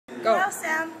Go. Hello,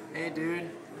 Sam. Hey, dude.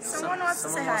 Someone wants to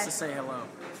say hello.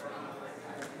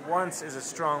 Once is a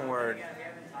strong word.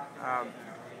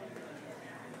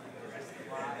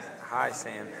 Hi,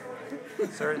 Sam.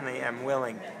 Certainly am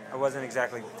willing. I wasn't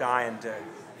exactly dying to,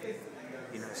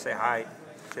 say hi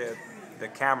to the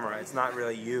camera. It's not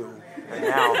really you. And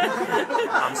now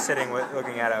I'm sitting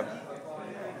looking at a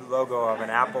logo of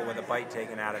an apple with a bite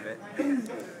taken out of it.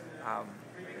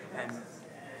 And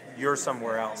you're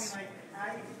somewhere else,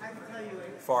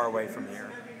 far away from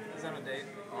here. He's on a date.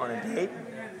 On a date?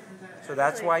 So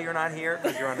that's why you're not here?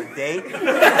 Because you're on a date?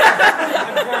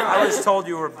 I was told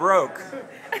you were broke.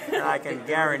 And I can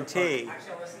guarantee.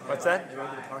 What's that? I rode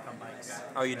to the park on bikes.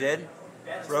 Oh, you did?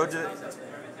 Rode to...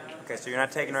 Okay, so you're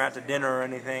not taking her out to dinner or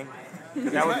anything?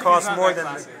 That would cost more than...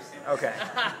 Okay.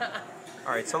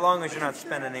 All right, so long as you're not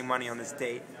spending any money on this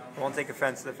date, I won't take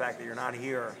offense to the fact that you're not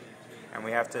here, and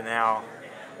we have to now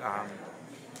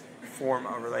form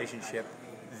a relationship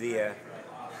via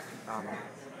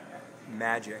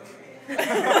magic.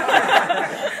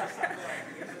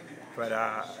 But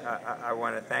I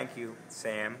want to thank you,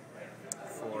 Sam,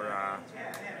 for...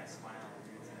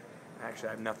 Actually,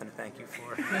 I have nothing to thank you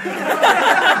for.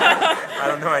 I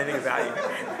don't know anything about you,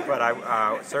 but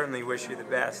I certainly wish you the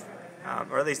best.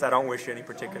 Or at least I don't wish you any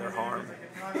particular harm.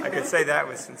 I could say that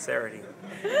with sincerity.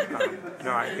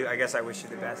 No, I guess I wish you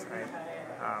the best.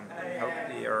 I hope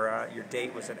your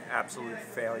date was an absolute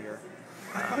failure.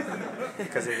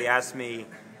 Because if you asked me,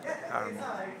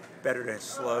 better to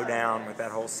slow down with that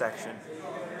whole section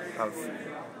of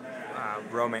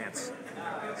romance.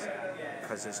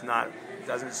 Because it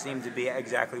doesn't seem to be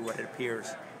exactly what it appears.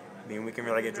 I mean, we can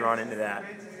really get drawn into that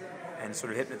and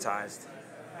sort of hypnotized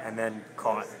and then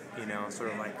caught,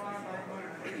 sort of like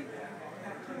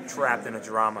trapped in a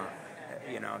drama,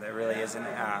 that really isn't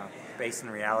based in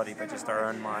reality but just our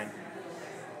own mind.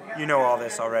 You know all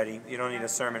this already. You don't need a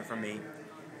sermon from me.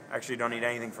 Actually, you don't need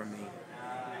anything from me.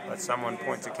 But someone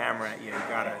points a camera at you, you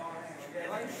gotta,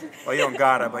 well, you don't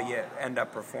gotta, but you end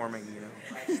up performing,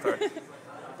 start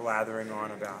blathering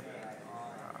on about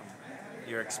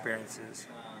your experiences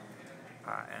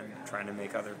and trying to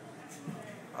make other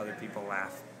people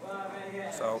laugh.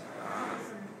 So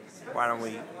why don't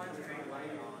we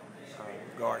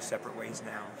go our separate ways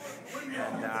now?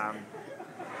 And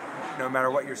no matter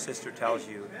what your sister tells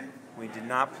you, we did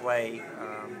not play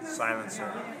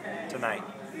Silencer tonight.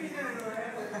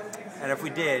 And if we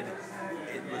did,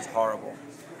 it was horrible.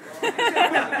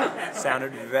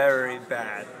 Sounded very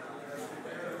bad.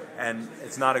 And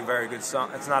it's not a very good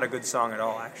song. It's not a good song at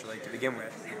all, actually, to begin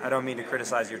with. I don't mean to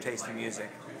criticize your taste in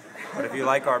music, but if you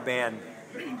like our band,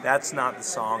 that's not the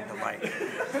song to like.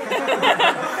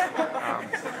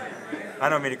 I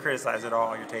don't mean to criticize at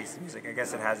all your taste in music. I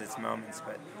guess it has its moments,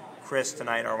 but Chris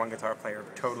tonight, our one guitar player,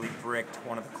 totally bricked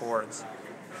one of the chords,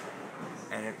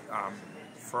 and it,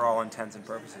 for all intents and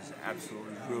purposes,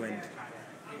 absolutely ruined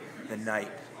the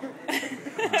night.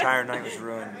 The entire night was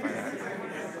ruined by that.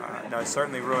 No, it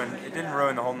certainly ruined. It didn't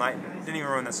ruin the whole night. It didn't even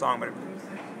ruin the song, but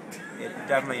it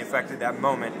definitely affected that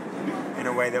moment in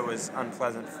a way that was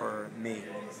unpleasant for me.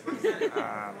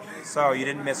 So you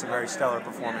didn't miss a very stellar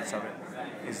performance of it,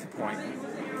 is the point.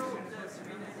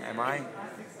 Am I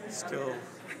still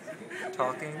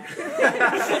talking?